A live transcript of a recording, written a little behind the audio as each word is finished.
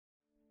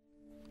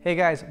Hey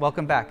guys,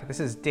 welcome back. This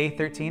is day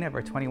 13 of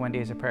our 21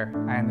 Days of Prayer.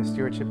 I am the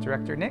Stewardship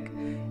Director, Nick,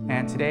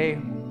 and today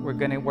we're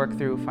going to work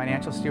through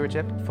financial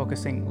stewardship,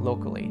 focusing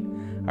locally.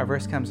 Our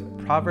verse comes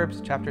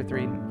Proverbs chapter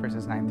 3,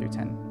 verses 9 through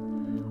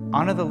 10.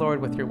 Honor the Lord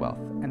with your wealth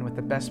and with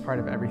the best part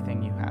of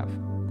everything you have.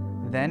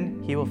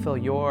 Then he will fill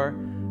your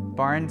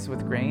barns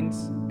with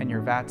grains and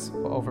your vats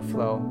will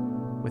overflow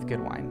with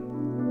good wine.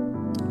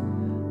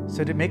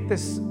 So to make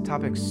this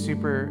topic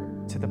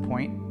super to the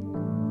point,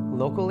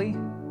 locally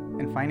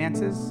in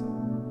finances,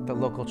 the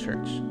local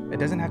church. It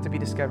doesn't have to be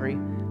Discovery,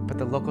 but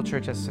the local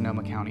church as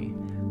Sonoma County.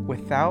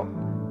 Without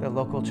the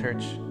local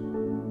church,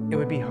 it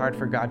would be hard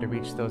for God to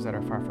reach those that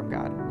are far from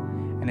God.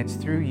 And it's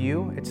through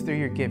you, it's through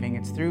your giving,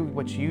 it's through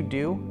what you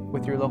do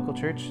with your local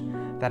church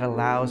that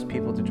allows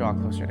people to draw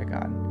closer to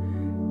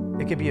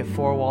God. It could be a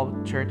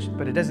four-wall church,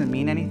 but it doesn't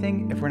mean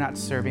anything if we're not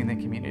serving the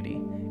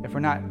community, if we're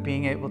not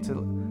being able to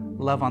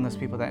love on those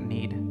people that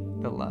need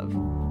the love.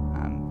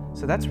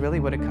 So that's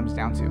really what it comes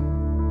down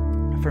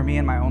to. For me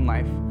in my own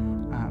life,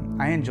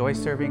 I enjoy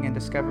serving in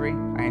Discovery.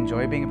 I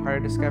enjoy being a part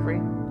of Discovery,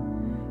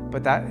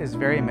 but that is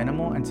very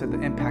minimal into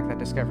the impact that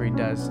Discovery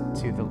does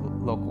to the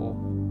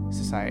local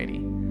society.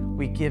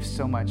 We give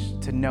so much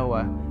to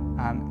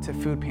NOAA, to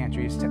food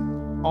pantries,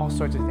 to all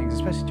sorts of things,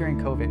 especially during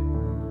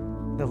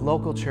COVID. The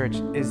local church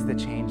is the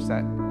change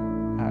that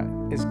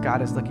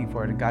God is looking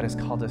for and God has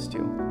called us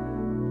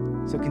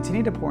to. So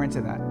continue to pour into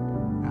that.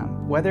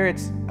 Whether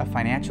it's a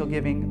financial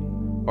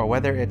giving or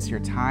whether it's your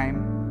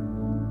time,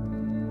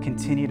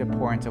 continue to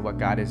pour into what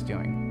God is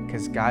doing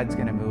because God's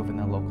going to move in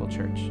the local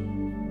church.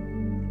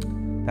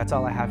 That's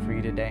all I have for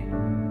you today.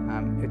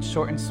 It's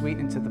short and sweet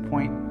and to the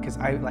point because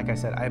like I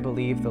said, I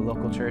believe the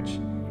local church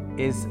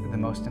is the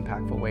most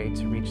impactful way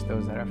to reach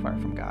those that are far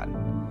from God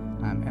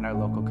in our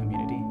local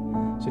community.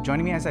 So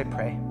join me as I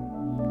pray.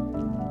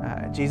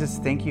 Jesus,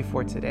 thank you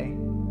for today.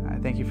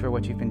 Thank you for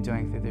what you've been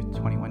doing through the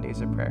 21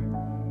 days of prayer.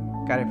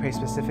 God, I pray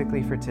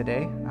specifically for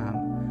today,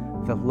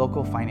 the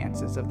local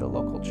finances of the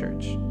local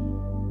church.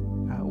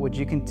 Would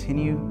you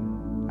continue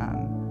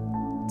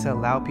to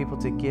allow people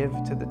to give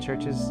to the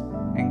churches?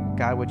 And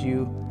God, would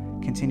you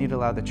continue to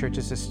allow the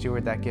churches to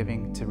steward that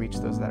giving to reach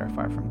those that are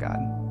far from God?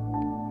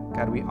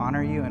 God, we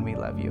honor you and we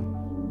love you.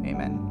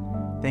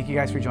 Amen. Thank you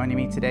guys for joining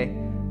me today.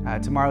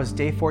 Tomorrow's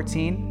day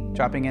 14,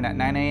 dropping in at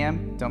 9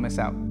 a.m. Don't miss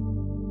out.